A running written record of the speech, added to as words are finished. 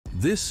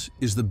This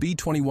is the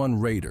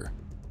B-21 Raider,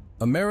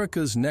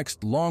 America's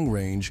next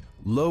long-range,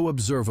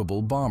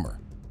 low-observable bomber.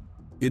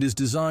 It is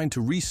designed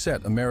to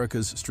reset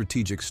America's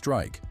strategic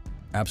strike,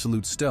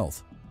 absolute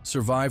stealth,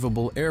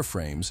 survivable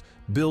airframes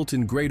built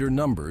in greater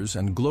numbers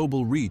and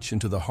global reach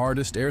into the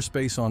hardest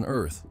airspace on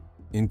Earth,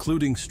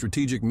 including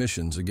strategic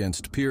missions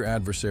against peer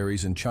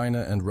adversaries in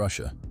China and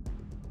Russia.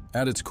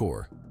 At its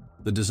core,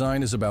 the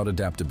design is about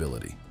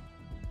adaptability.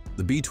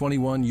 The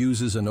B-21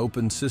 uses an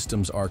open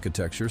systems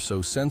architecture so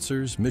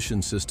sensors,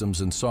 mission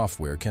systems, and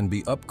software can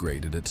be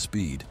upgraded at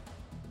speed.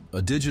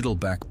 A digital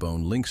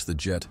backbone links the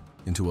jet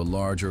into a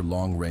larger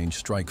long-range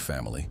strike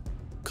family,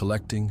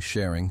 collecting,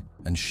 sharing,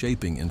 and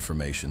shaping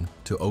information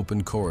to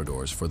open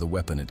corridors for the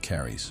weapon it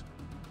carries.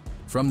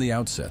 From the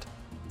outset,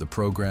 the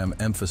program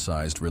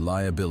emphasized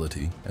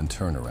reliability and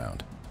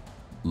turnaround.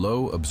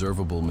 Low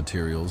observable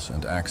materials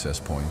and access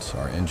points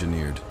are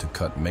engineered to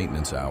cut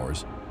maintenance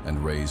hours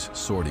and raise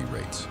sortie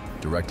rates,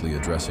 directly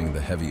addressing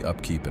the heavy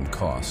upkeep and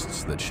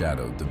costs that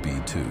shadowed the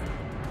B-2.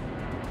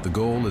 The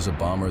goal is a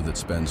bomber that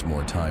spends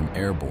more time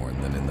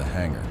airborne than in the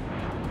hangar.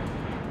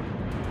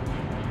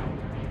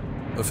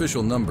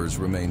 Official numbers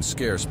remain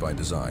scarce by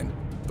design,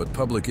 but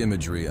public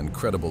imagery and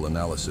credible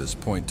analysis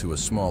point to a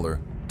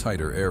smaller,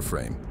 tighter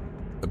airframe,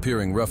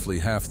 appearing roughly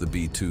half the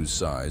B-2's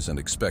size and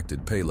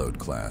expected payload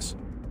class.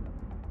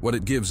 What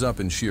it gives up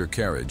in sheer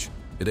carriage,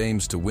 it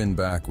aims to win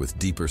back with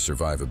deeper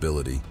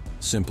survivability,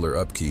 simpler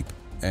upkeep,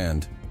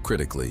 and,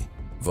 critically,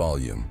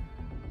 volume.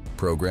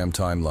 Program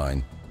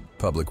timeline: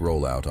 public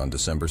rollout on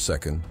December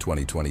 2,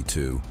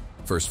 2022,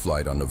 first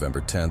flight on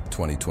November 10,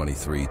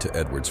 2023 to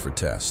Edwards for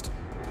test.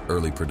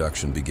 Early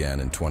production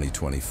began in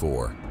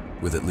 2024,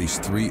 with at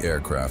least 3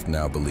 aircraft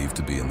now believed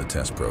to be in the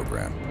test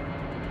program.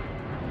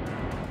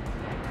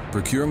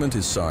 Procurement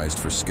is sized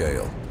for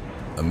scale,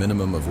 a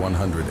minimum of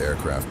 100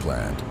 aircraft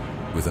planned,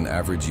 with an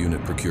average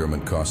unit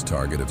procurement cost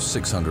target of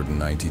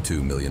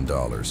 $692 million,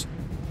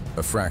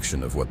 a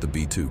fraction of what the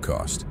B-2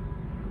 cost.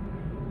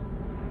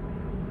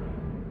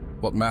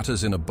 What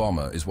matters in a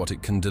bomber is what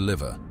it can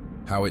deliver,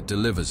 how it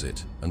delivers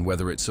it, and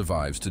whether it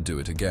survives to do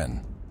it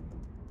again.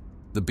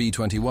 The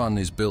B-21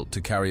 is built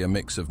to carry a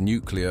mix of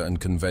nuclear and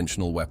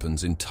conventional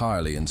weapons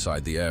entirely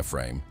inside the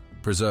airframe,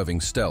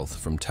 preserving stealth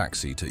from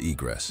taxi to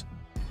egress.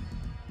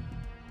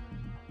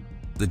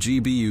 The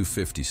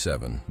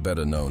GBU-57,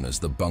 better known as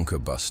the Bunker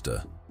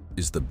Buster,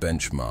 is the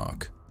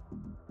benchmark.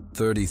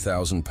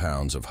 30,000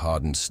 pounds of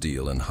hardened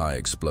steel and high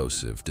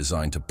explosive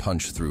designed to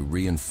punch through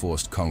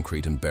reinforced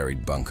concrete and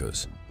buried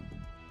bunkers.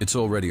 It's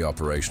already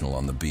operational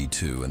on the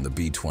B-2, and the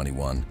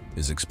B-21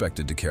 is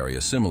expected to carry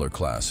a similar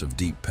class of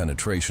deep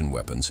penetration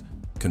weapons,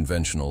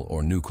 conventional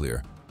or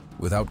nuclear,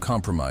 without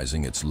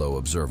compromising its low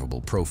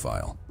observable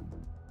profile.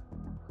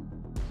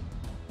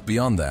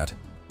 Beyond that,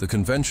 the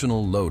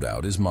conventional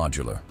loadout is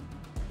modular.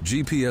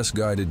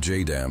 GPS-guided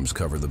JDAMs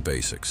cover the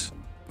basics: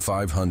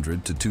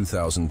 500 to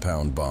 2,000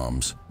 pound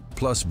bombs,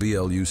 plus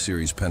BLU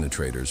series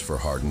penetrators for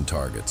hardened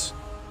targets.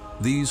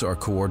 These are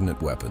coordinate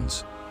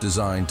weapons,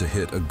 designed to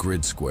hit a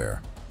grid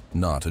square,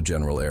 not a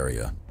general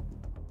area.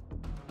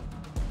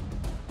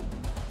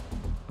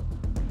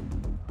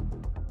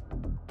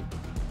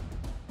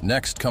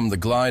 Next come the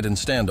glide and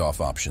standoff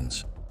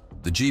options.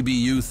 The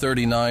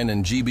GBU-39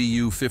 and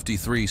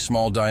GBU-53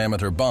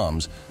 small-diameter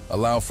bombs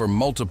allow for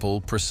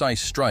multiple,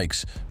 precise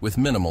strikes with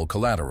minimal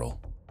collateral.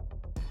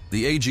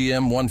 The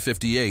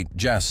AGM-158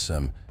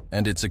 JASSM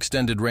and its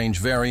extended-range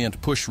variant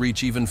push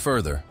reach even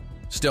further,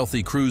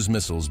 stealthy cruise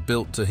missiles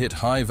built to hit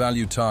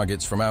high-value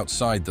targets from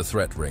outside the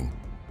threat ring.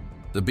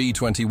 The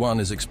B-21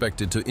 is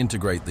expected to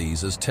integrate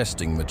these as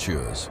testing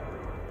matures.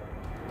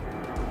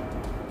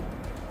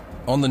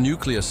 On the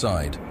nuclear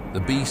side, the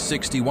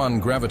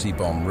B-61 gravity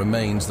bomb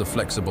remains the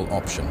flexible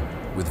option,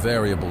 with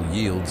variable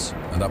yields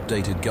and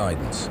updated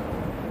guidance.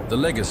 The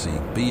legacy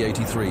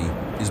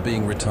B-83 is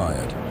being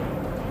retired.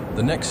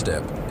 The next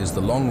step is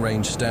the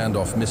long-range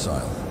standoff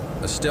missile,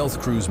 a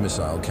stealth cruise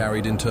missile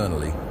carried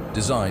internally,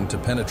 designed to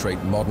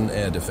penetrate modern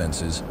air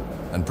defenses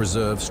and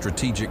preserve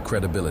strategic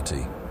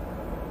credibility.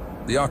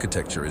 The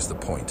architecture is the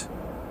point.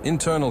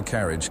 Internal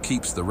carriage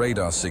keeps the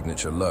radar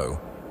signature low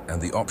and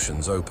the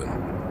options open.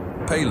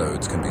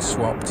 Payloads can be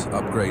swapped,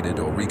 upgraded,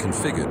 or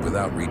reconfigured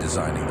without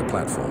redesigning the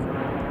platform.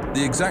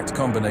 The exact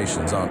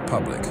combinations aren't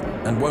public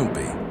and won't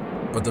be,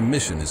 but the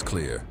mission is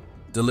clear: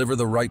 deliver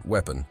the right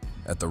weapon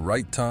at the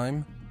right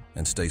time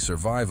and stay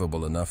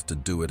survivable enough to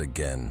do it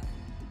again.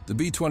 The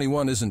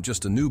B-21 isn't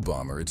just a new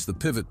bomber, it's the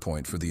pivot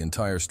point for the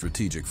entire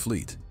strategic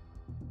fleet.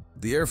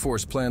 The Air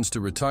Force plans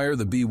to retire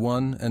the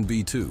B-1 and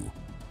B-2,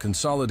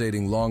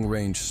 consolidating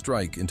long-range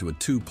strike into a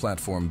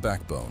 2-platform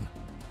backbone: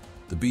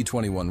 the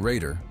B-21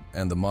 Raider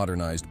and the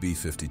modernized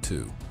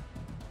B-52.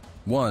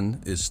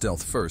 One is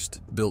stealth-first,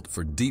 built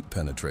for deep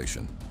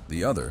penetration.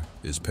 The other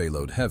is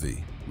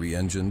payload-heavy,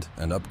 re-engined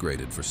and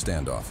upgraded for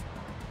standoff.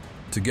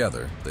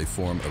 Together, they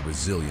form a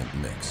resilient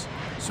mix: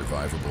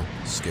 survivable,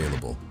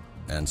 scalable,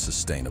 and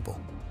sustainable.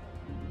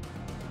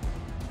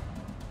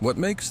 What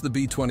makes the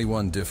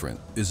B-21 different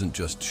isn't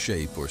just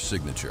shape or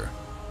signature,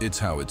 it's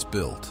how it's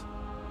built.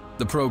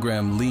 The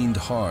program leaned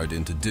hard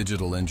into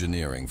digital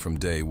engineering from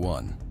day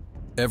one.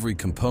 Every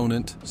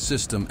component,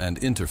 system, and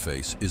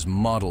interface is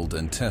modeled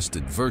and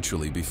tested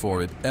virtually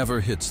before it ever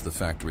hits the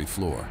factory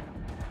floor.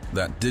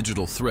 That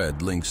digital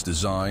thread links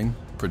design,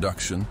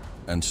 production,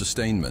 and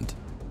sustainment,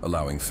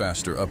 allowing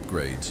faster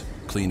upgrades,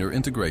 cleaner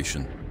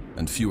integration,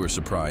 and fewer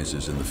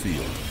surprises in the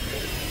field.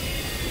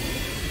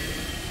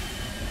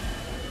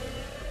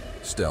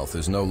 Stealth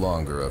is no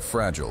longer a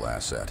fragile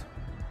asset.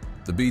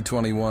 The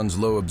B-21's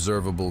low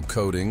observable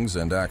coatings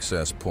and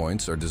access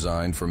points are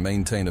designed for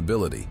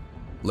maintainability.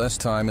 Less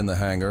time in the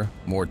hangar,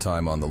 more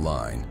time on the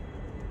line.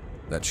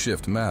 That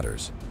shift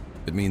matters.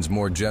 It means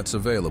more jets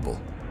available,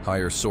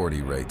 higher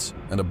sortie rates,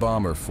 and a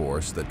bomber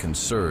force that can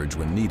surge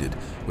when needed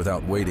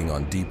without waiting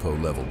on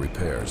depot-level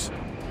repairs.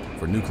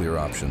 For nuclear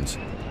options,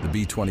 the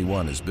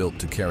B-21 is built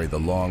to carry the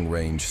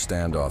long-range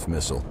standoff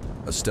missile,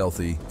 a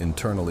stealthy,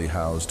 internally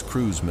housed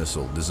cruise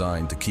missile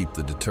designed to keep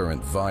the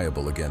deterrent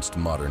viable against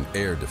modern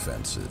air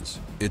defenses.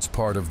 It's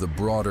part of the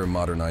broader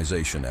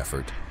modernization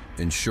effort,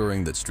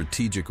 ensuring that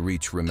strategic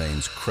reach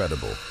remains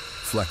credible,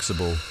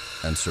 flexible,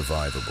 and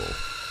survivable.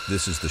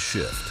 This is the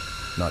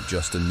shift, not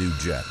just a new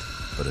jet,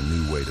 but a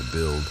new way to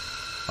build,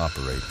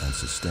 operate, and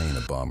sustain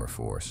a bomber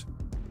force.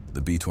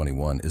 The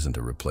B-21 isn't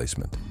a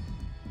replacement.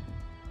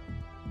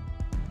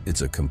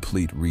 It's a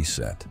complete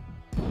reset.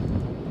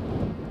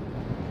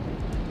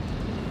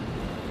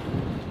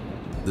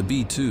 The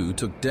B-2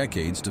 took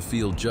decades to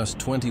field just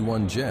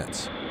 21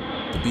 jets.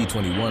 The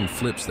B-21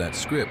 flips that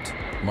script,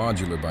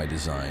 modular by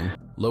design,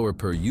 lower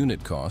per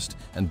unit cost,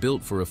 and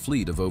built for a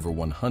fleet of over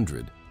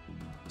 100.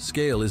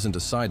 Scale isn't a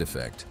side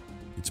effect,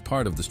 it's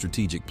part of the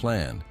strategic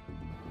plan.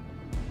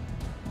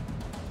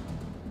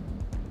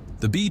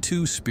 The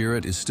B-2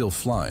 Spirit is still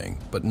flying,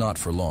 but not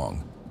for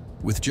long.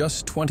 With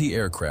just 20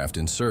 aircraft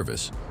in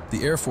service,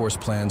 the Air Force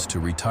plans to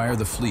retire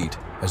the fleet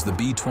as the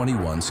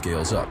B-21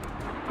 scales up.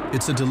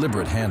 It's a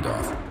deliberate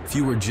handoff,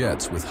 fewer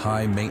jets with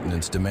high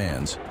maintenance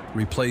demands,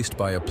 replaced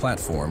by a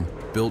platform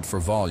built for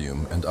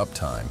volume and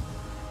uptime.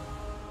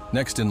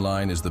 Next in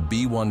line is the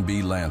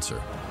B-1B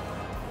Lancer.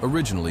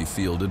 Originally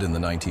fielded in the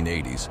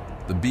 1980s,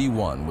 the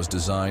B-1 was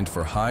designed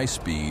for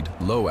high-speed,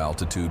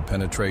 low-altitude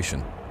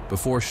penetration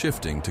before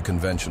shifting to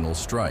conventional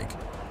strike.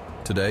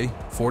 Today,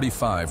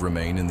 45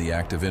 remain in the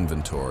active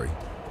inventory.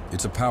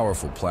 It's a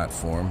powerful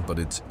platform, but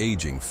it's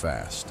aging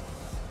fast.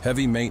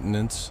 Heavy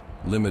maintenance,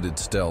 limited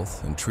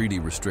stealth, and treaty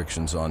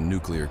restrictions on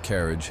nuclear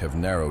carriage have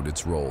narrowed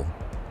its role.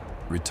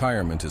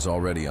 Retirement is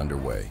already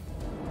underway.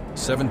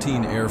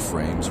 17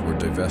 airframes were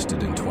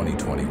divested in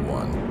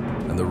 2021,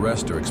 and the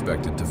rest are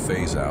expected to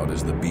phase out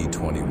as the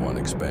B-21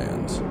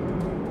 expands.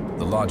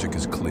 The logic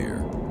is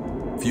clear.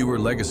 Fewer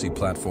legacy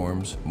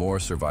platforms, more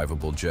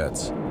survivable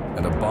jets,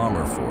 and a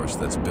bomber force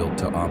that's built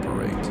to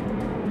operate,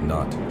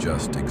 not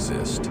just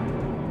exist.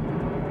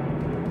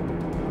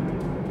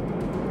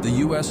 The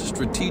U.S.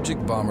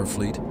 strategic bomber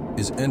fleet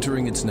is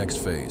entering its next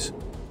phase.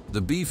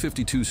 The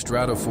B-52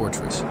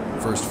 Stratofortress,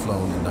 first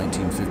flown in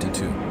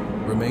 1952,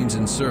 remains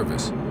in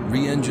service,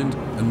 re-engined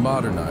and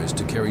modernized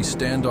to carry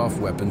standoff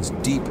weapons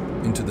deep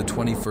into the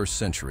 21st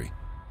century.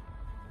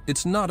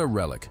 It's not a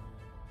relic,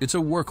 it's a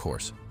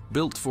workhorse,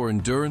 built for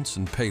endurance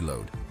and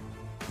payload.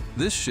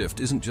 This shift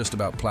isn't just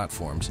about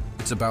platforms,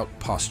 it's about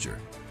posture.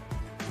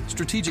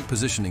 Strategic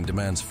positioning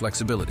demands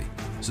flexibility,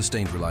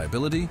 sustained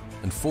reliability,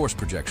 and force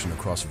projection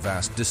across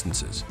vast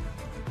distances.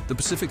 The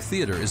Pacific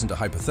Theater isn't a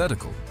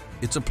hypothetical,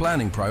 it's a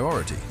planning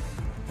priority,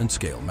 and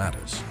scale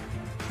matters.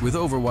 With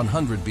over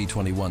 100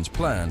 B-21s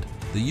planned,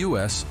 the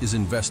U.S. is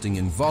investing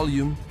in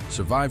volume,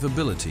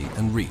 survivability,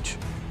 and reach.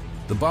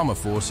 The bomber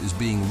force is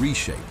being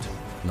reshaped,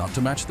 not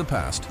to match the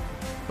past,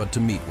 but to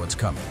meet what's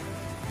coming.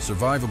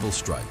 Survivable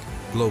strike,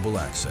 global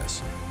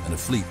access, and a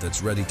fleet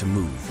that's ready to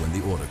move when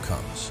the order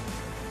comes.